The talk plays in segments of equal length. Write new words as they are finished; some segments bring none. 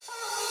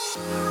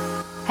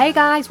Hey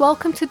guys,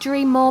 welcome to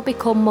Dream More,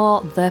 Become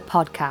More, the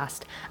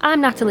podcast. I'm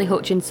Natalie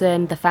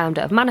Hutchinson, the founder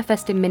of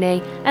Manifesting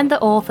Mini and the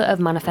author of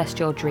Manifest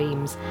Your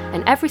Dreams.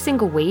 And every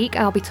single week,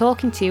 I'll be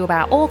talking to you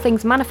about all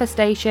things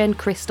manifestation,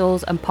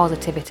 crystals, and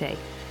positivity,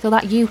 so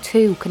that you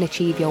too can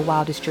achieve your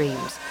wildest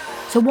dreams.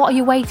 So what are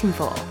you waiting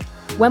for?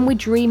 When we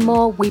dream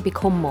more, we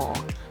become more.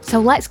 So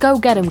let's go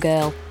get 'em,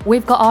 girl.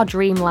 We've got our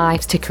dream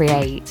lives to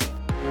create.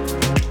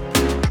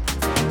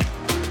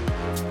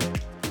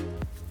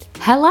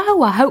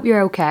 Hello, I hope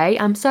you're okay.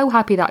 I'm so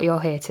happy that you're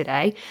here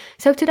today.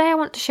 So today I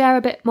want to share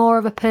a bit more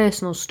of a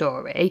personal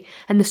story,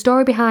 and the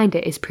story behind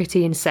it is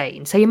pretty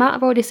insane. So you might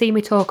have already seen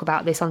me talk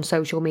about this on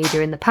social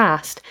media in the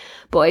past,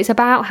 but it's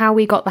about how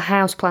we got the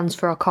house plans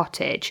for our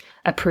cottage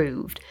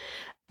approved,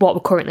 what we're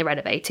currently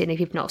renovating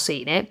if you've not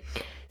seen it.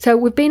 So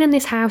we've been in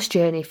this house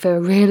journey for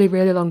a really,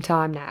 really long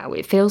time now.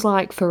 It feels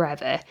like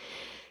forever.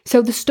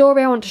 So the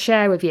story I want to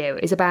share with you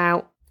is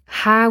about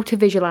how to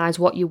visualise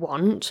what you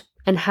want,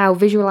 and how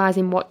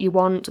visualising what you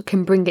want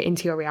can bring it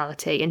into your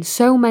reality in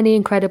so many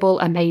incredible,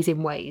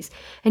 amazing ways.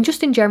 And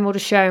just in general,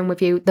 just sharing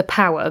with you the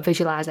power of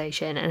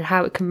visualisation and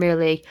how it can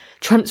really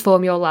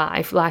transform your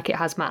life like it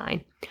has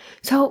mine.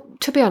 So,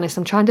 to be honest,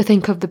 I'm trying to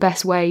think of the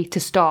best way to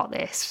start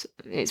this.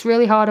 It's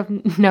really hard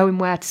of knowing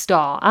where to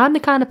start. I'm the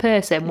kind of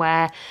person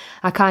where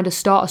I kind of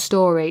start a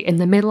story in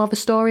the middle of a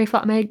story, if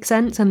that makes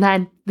sense, and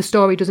then the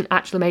story doesn't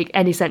actually make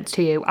any sense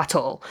to you at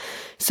all.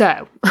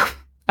 So,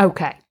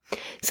 okay.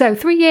 So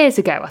 3 years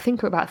ago, I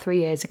think about 3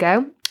 years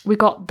ago, we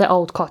got the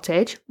old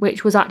cottage,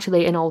 which was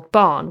actually an old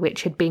barn,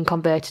 which had been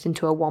converted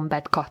into a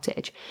one-bed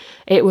cottage.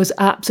 It was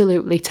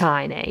absolutely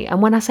tiny. And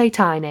when I say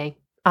tiny,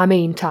 I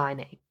mean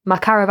tiny. My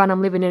caravan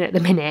I'm living in at the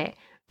minute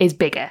is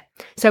bigger.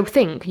 So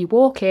think, you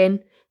walk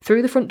in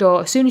through the front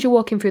door. As soon as you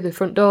walk in through the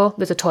front door,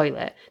 there's a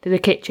toilet, there's a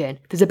kitchen,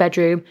 there's a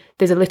bedroom,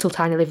 there's a little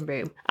tiny living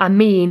room. I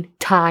mean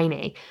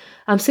tiny.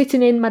 I'm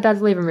sitting in my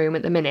dad's living room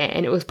at the minute,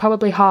 and it was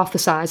probably half the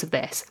size of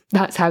this.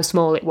 That's how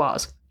small it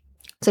was.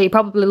 So you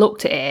probably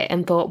looked at it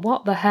and thought,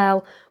 what the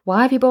hell?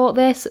 Why have you bought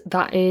this?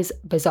 That is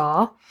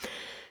bizarre.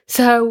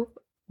 So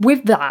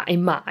with that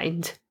in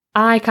mind,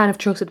 I kind of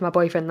trusted my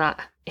boyfriend that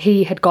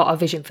he had got a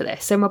vision for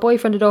this. So my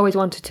boyfriend had always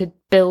wanted to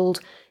build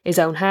his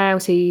own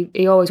house. He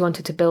always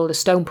wanted to build a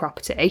stone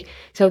property.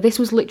 So this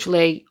was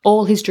literally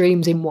all his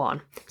dreams in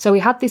one. So he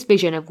had this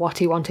vision of what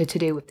he wanted to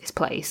do with this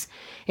place.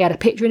 He had a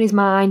picture in his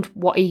mind,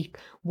 what he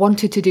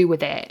wanted to do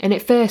with it. And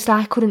at first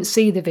I couldn't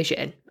see the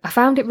vision. I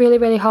found it really,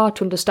 really hard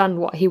to understand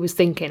what he was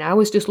thinking. I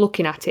was just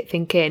looking at it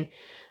thinking,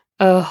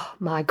 oh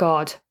my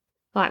God,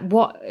 like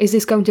what is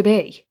this going to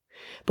be?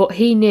 But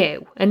he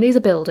knew, and he's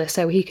a builder,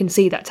 so he can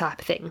see that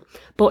type of thing.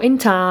 But in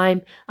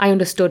time, I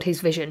understood his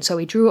vision. So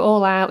he drew it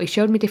all out, he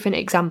showed me different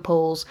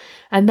examples,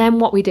 and then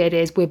what we did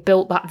is we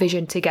built that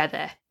vision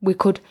together. We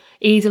could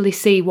easily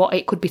see what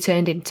it could be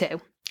turned into.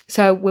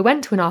 So we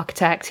went to an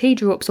architect, he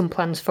drew up some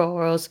plans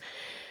for us,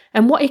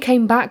 and what he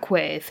came back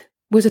with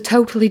was a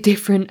totally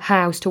different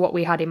house to what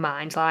we had in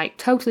mind, like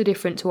totally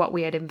different to what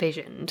we had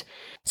envisioned.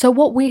 So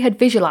what we had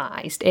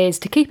visualised is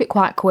to keep it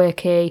quite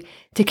quirky,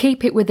 to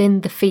keep it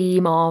within the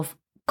theme of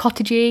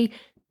cottagey,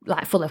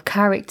 like full of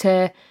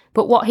character,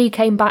 but what he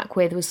came back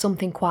with was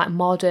something quite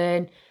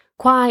modern,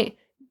 quite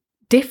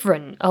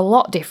different, a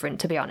lot different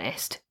to be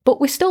honest.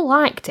 But we still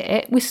liked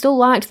it, we still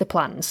liked the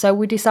plans, so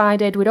we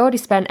decided we'd already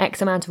spent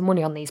X amount of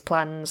money on these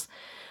plans.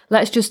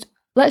 Let's just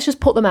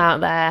put them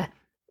out there,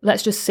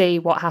 let's just see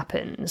what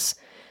happens.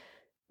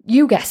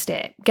 You guessed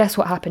it, guess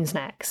what happens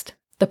next?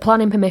 The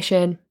planning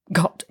permission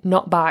got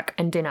knocked back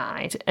and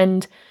denied,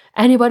 and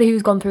anybody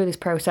who's gone through this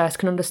process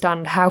can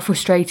understand how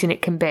frustrating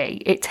it can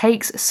be. It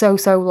takes so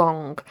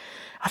long.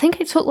 I think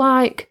it took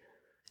like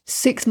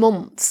 6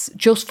 months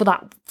just for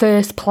that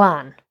first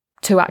plan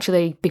to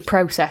actually be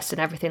processed and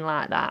everything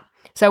like that.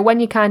 So when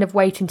you're kind of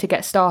waiting to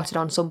get started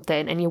on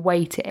something and you're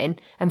waiting,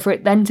 and for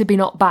it then to be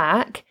knocked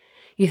back,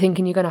 you're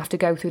thinking you're going to have to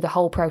go through the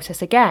whole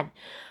process again.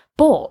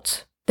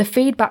 But the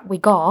feedback we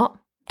got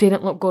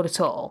didn't look good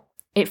at all.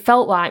 It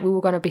felt like we were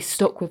going to be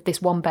stuck with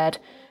this one bed,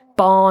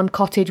 barn,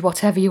 cottage,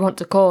 whatever you want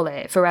to call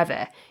it,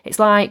 forever. It's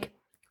like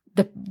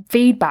the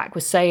feedback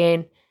was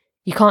saying,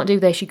 you can't do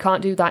this, you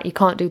can't do that, you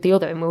can't do the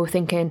other. And we were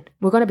thinking,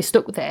 we're going to be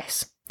stuck with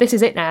this. This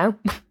is it now.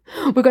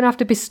 We're going to have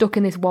to be stuck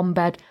in this one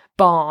bed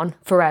barn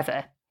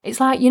forever.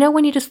 It's like, you know,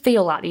 when you just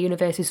feel like the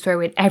universe is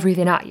throwing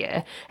everything at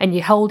you and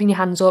you're holding your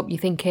hands up, you're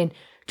thinking,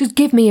 just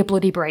give me a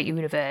bloody break,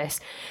 universe.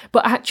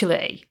 But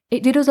actually,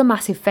 it did us a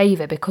massive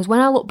favour, because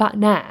when I look back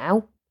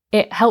now,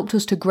 it helped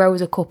us to grow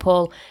as a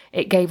couple.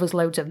 It gave us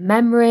loads of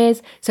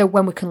memories. So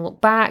when we can look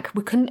back,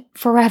 we can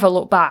forever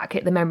look back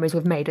at the memories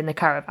we've made in the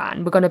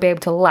caravan. We're going to be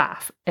able to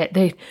laugh at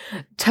the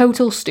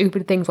total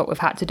stupid things what we've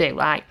had to do.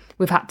 Like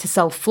we've had to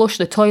self-flush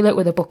the toilet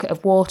with a bucket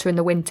of water in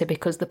the winter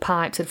because the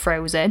pipes had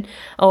frozen,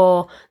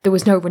 or there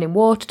was no running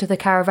water to the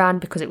caravan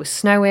because it was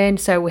snowing.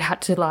 So we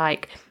had to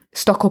like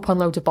stock up on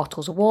loads of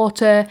bottles of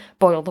water,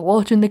 boil the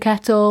water in the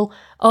kettle.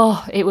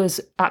 Oh, it was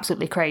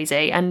absolutely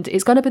crazy. And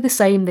it's going to be the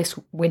same this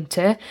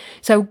winter.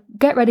 So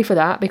get ready for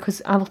that,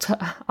 because I will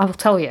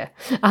tell you,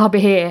 I'll be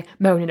here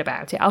moaning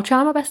about it. I'll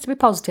try my best to be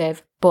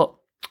positive, but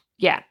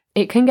yeah,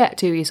 it can get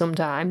to you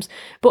sometimes.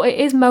 But it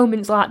is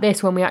moments like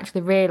this when we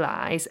actually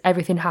realise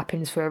everything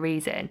happens for a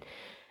reason.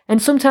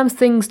 And sometimes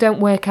things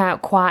don't work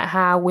out quite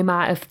how we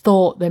might have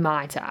thought they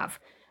might have.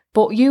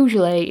 But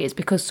usually it's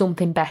because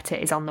something better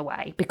is on the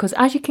way. Because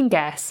as you can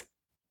guess,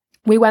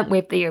 we went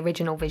with the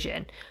original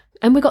vision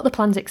and we got the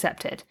plans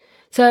accepted.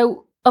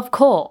 So, of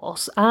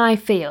course, I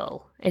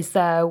feel as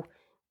though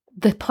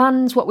the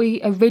plans what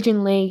we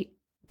originally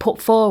put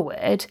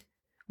forward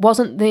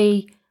wasn't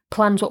the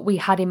plans what we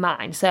had in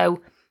mind.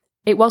 So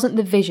it wasn't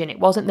the vision, it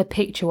wasn't the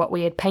picture what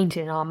we had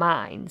painted in our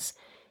minds.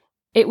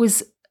 It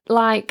was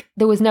like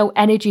there was no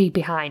energy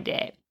behind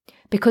it.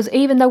 Because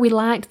even though we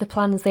liked the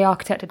plans the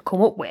architect had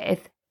come up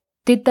with,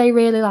 did they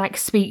really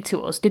speak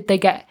to us? Did they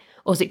get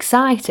us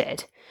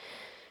excited?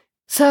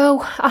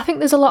 So I think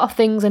there's a lot of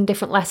things and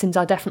different lessons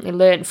I definitely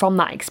learned from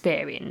that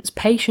experience.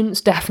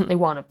 Patience, definitely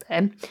one of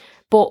them.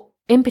 But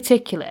in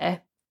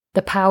particular,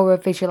 the power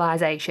of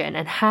visualization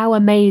and how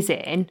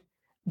amazing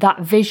that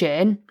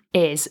vision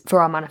is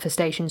for our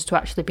manifestations to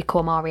actually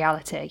become our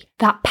reality.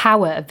 That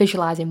power of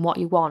visualizing what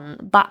you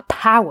want, that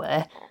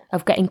power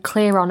of getting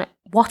clear on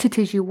what it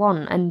is you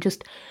want and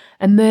just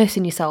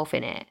immersing yourself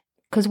in it.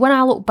 Because when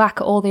I look back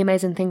at all the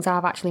amazing things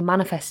I've actually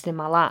manifested in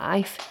my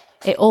life,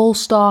 it all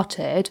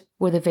started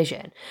with a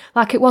vision.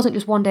 It wasn't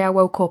just one day I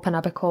woke up and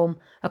I become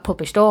a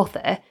published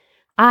author.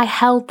 I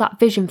held that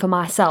vision for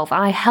myself.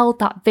 I held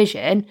that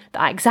vision,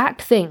 that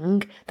exact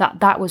thing,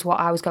 that was what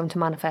I was going to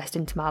manifest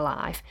into my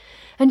life.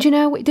 And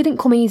it didn't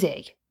come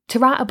easy. To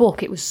write a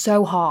book, it was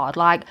so hard.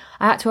 I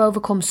had to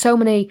overcome so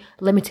many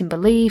limiting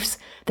beliefs,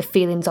 the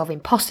feelings of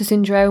imposter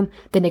syndrome,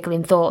 the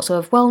niggling thoughts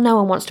of, well, no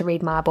one wants to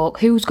read my book.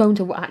 Who's going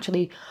to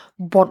actually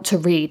want to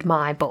read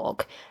my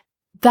book?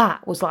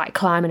 That was like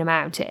climbing a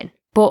mountain.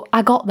 But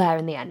I got there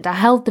in the end. I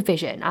held the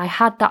vision. I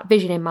had that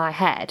vision in my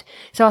head.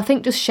 So I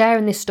think just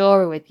sharing this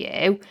story with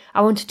you,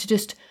 I wanted to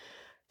just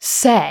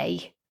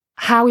say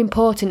how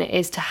important it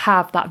is to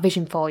have that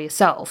vision for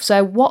yourself.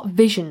 So what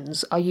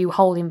visions are you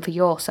holding for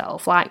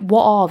yourself?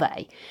 What are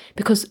they?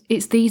 Because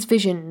it's these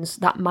visions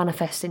that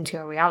manifest into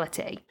your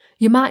reality.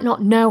 You might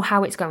not know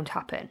how it's going to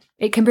happen.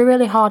 It can be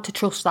really hard to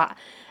trust that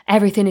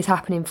everything is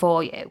happening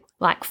for you,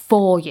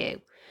 for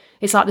you.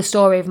 It's like the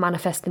story of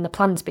manifesting the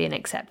plans being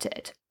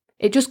accepted.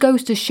 It just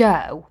goes to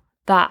show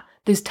that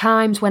there's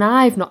times when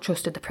I've not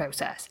trusted the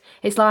process.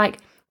 It's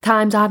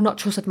times I've not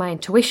trusted my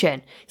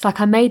intuition. It's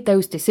I made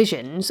those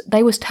decisions.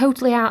 They was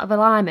totally out of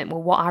alignment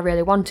with what I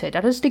really wanted.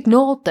 I just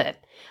ignored them.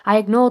 I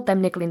ignored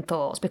them niggling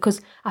thoughts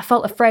because I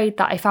felt afraid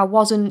that if I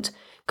wasn't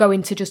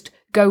going to just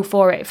go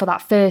for it for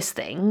that first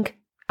thing,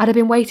 I'd have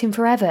been waiting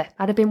forever.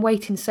 I'd have been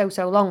waiting so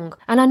long.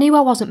 And I knew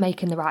I wasn't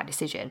making the right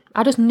decision.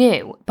 I just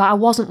knew, but I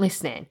wasn't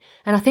listening.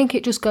 And I think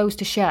it just goes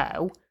to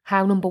show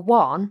how, number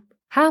one,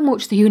 how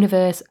much the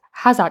universe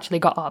has actually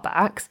got our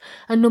backs,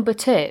 and number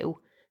two,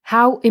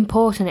 how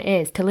important it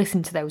is to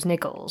listen to those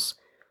niggles.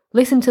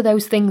 Listen to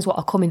those things what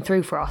are coming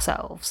through for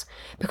ourselves.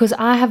 Because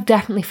I have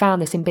definitely found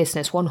this in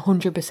business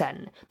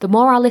 100%. The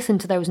more I listen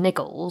to those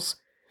niggles,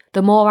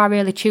 the more I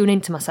really tune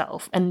into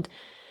myself. And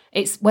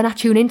it's when I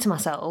tune into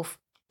myself,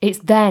 it's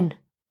then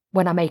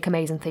when I make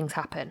amazing things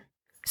happen.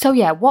 So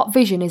yeah, what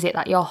vision is it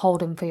that you're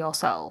holding for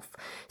yourself?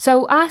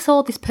 So I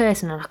saw this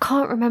person, and I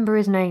can't remember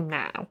his name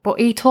now, but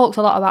he talks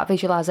a lot about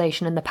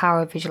visualization and the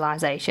power of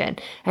visualization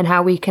and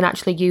how we can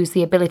actually use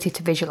the ability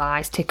to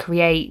visualize to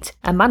create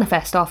and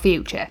manifest our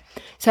future.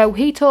 So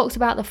he talks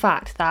about the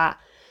fact that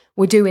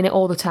we're doing it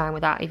all the time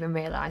without even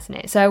realizing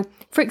it. So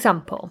for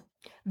example,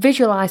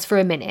 visualize for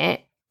a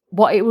minute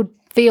what it would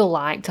feel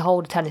like to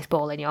hold a tennis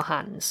ball in your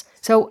hands.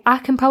 So I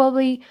can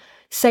probably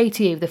say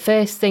to you, the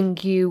first thing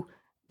you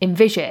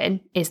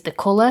envision is the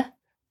colour,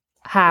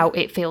 how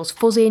it feels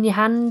fuzzy in your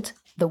hand,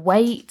 the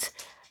weight,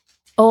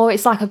 or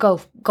it's like a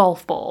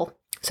golf ball.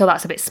 So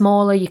that's a bit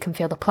smaller, you can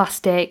feel the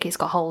plastic, it's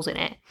got holes in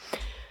it.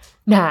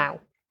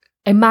 Now,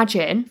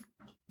 imagine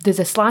there's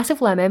a slice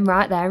of lemon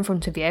right there in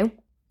front of you.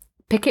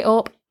 Pick it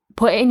up,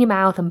 put it in your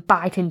mouth and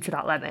bite into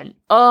that lemon.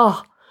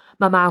 Oh,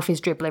 my mouth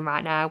is dribbling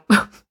right now.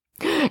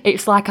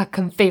 It's like I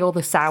can feel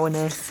the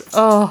sourness.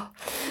 Oh.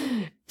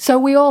 So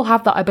we all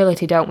have that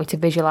ability, don't we, to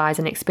visualise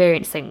and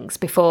experience things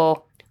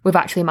before we've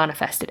actually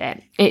manifested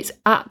it. It's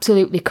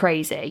absolutely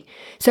crazy.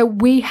 So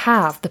we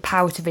have the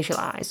power to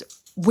visualise.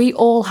 We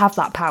all have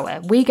that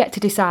power. We get to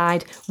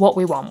decide what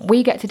we want.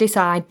 We get to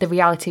decide the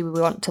reality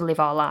we want to live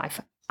our life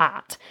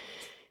at.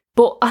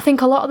 But I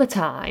think a lot of the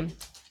time,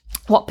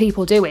 what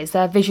people do is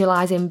they're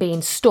visualising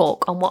being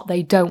stuck on what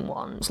they don't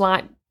want.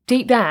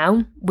 Deep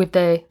down with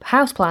the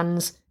house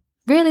plans,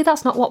 really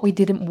that's not what we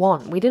didn't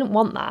want. We didn't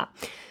want that.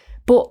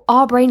 But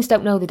our brains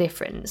don't know the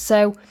difference.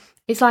 So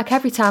it's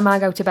every time I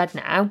go to bed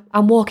now,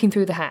 I'm walking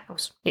through the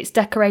house. It's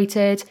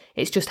decorated.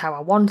 It's just how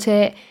I want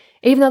it.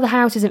 Even though the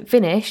house isn't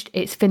finished,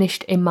 it's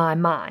finished in my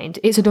mind.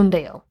 It's a done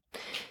deal.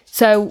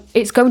 So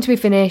it's going to be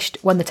finished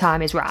when the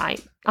time is right.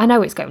 I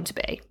know it's going to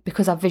be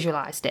because I've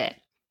visualised it.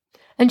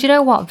 And you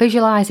know what?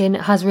 Visualising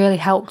has really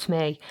helped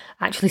me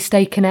actually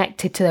stay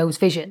connected to those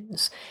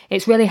visions.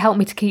 It's really helped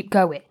me to keep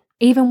going,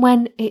 even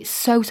when it's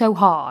so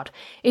hard,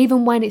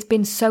 even when it's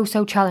been so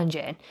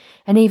challenging,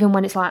 and even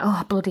when it's like,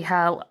 oh, bloody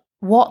hell,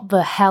 what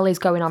the hell is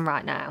going on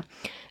right now?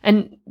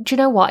 And do you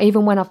know what?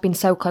 Even when I've been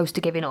so close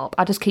to giving up,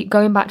 I just keep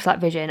going back to that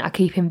vision. I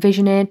keep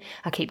envisioning,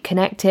 I keep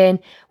connecting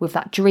with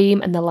that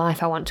dream and the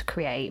life I want to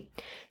create.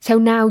 So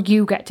now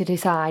you get to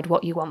decide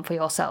what you want for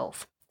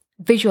yourself.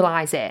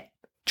 Visualise it.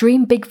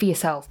 Dream big for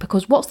yourself,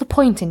 because what's the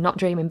point in not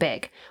dreaming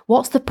big?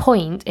 What's the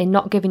point in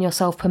not giving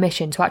yourself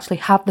permission to actually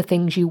have the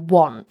things you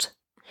want?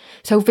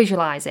 So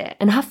visualise it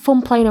and have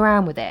fun playing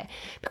around with it.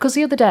 Because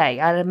the other day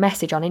I had a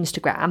message on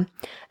Instagram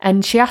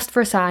and she asked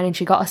for a sign and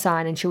she got a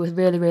sign and she was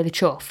really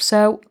chuffed.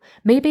 So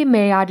me being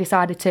me, I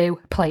decided to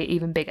play it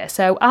even bigger.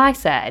 So I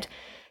said,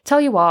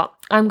 tell you what,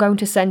 I'm going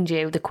to send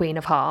you the Queen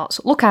of Hearts.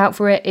 Look out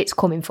for it, it's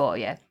coming for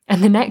you.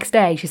 And the next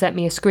day she sent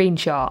me a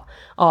screenshot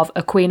of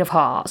a Queen of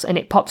Hearts and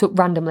it popped up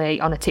randomly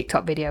on a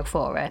TikTok video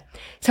for her.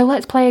 So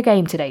let's play a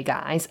game today,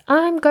 guys.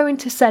 I'm going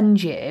to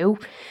send you...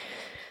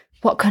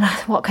 What can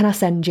I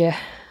send you?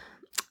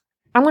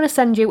 I'm going to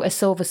send you a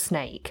silver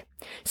snake.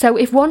 So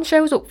if one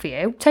shows up for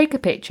you, take a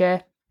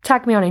picture,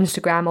 tag me on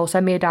Instagram or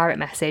send me a direct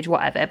message,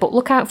 whatever. But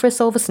look out for a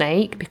silver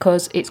snake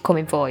because it's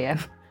coming for you.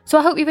 So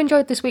I hope you've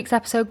enjoyed this week's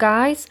episode,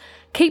 guys.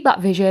 Keep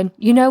that vision.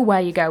 You know where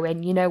you're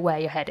going. You know where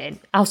you're heading.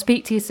 I'll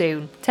speak to you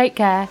soon. Take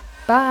care.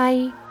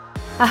 Bye.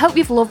 I hope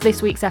you've loved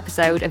this week's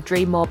episode of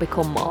Dream More,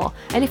 Become More,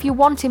 and if you're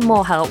wanting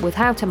more help with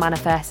how to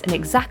manifest and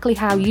exactly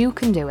how you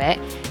can do it,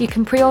 you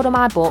can pre-order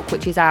my book,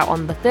 which is out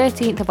on the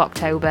 13th of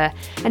October,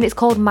 and it's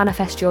called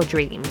Manifest Your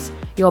Dreams,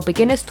 your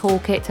beginner's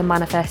toolkit to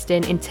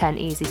manifesting in 10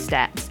 easy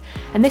steps.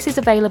 And this is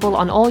available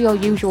on all your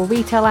usual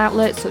retail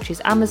outlets such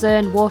as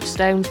Amazon,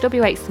 Waterstones,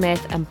 WH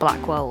Smith and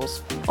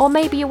Blackwell's. Or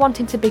maybe you're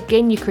wanting to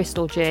begin your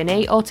crystal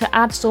journey or to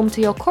add some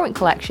to your current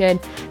collection,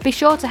 be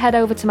sure to head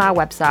over to my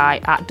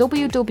website at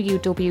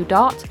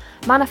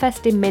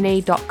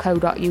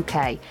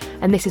www.manifestingmini.co.uk,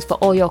 and this is for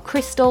all your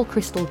crystal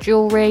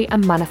jewellery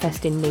and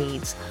manifesting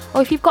needs.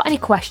 Or if you've got any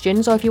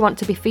questions or if you want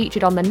to be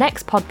featured on the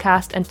next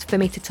podcast and for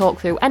me to talk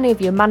through any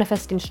of your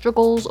manifesting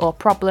struggles or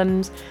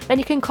problems, then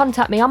you can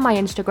contact me on my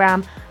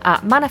Instagram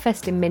at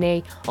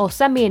manifestingmini or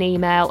send me an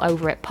email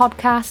over at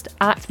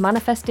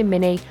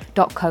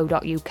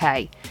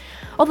podcast@manifestingmini.co.uk.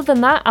 Other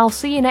than that, I'll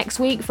see you next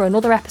week for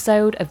another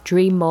episode of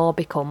Dream More,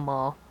 Become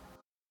More.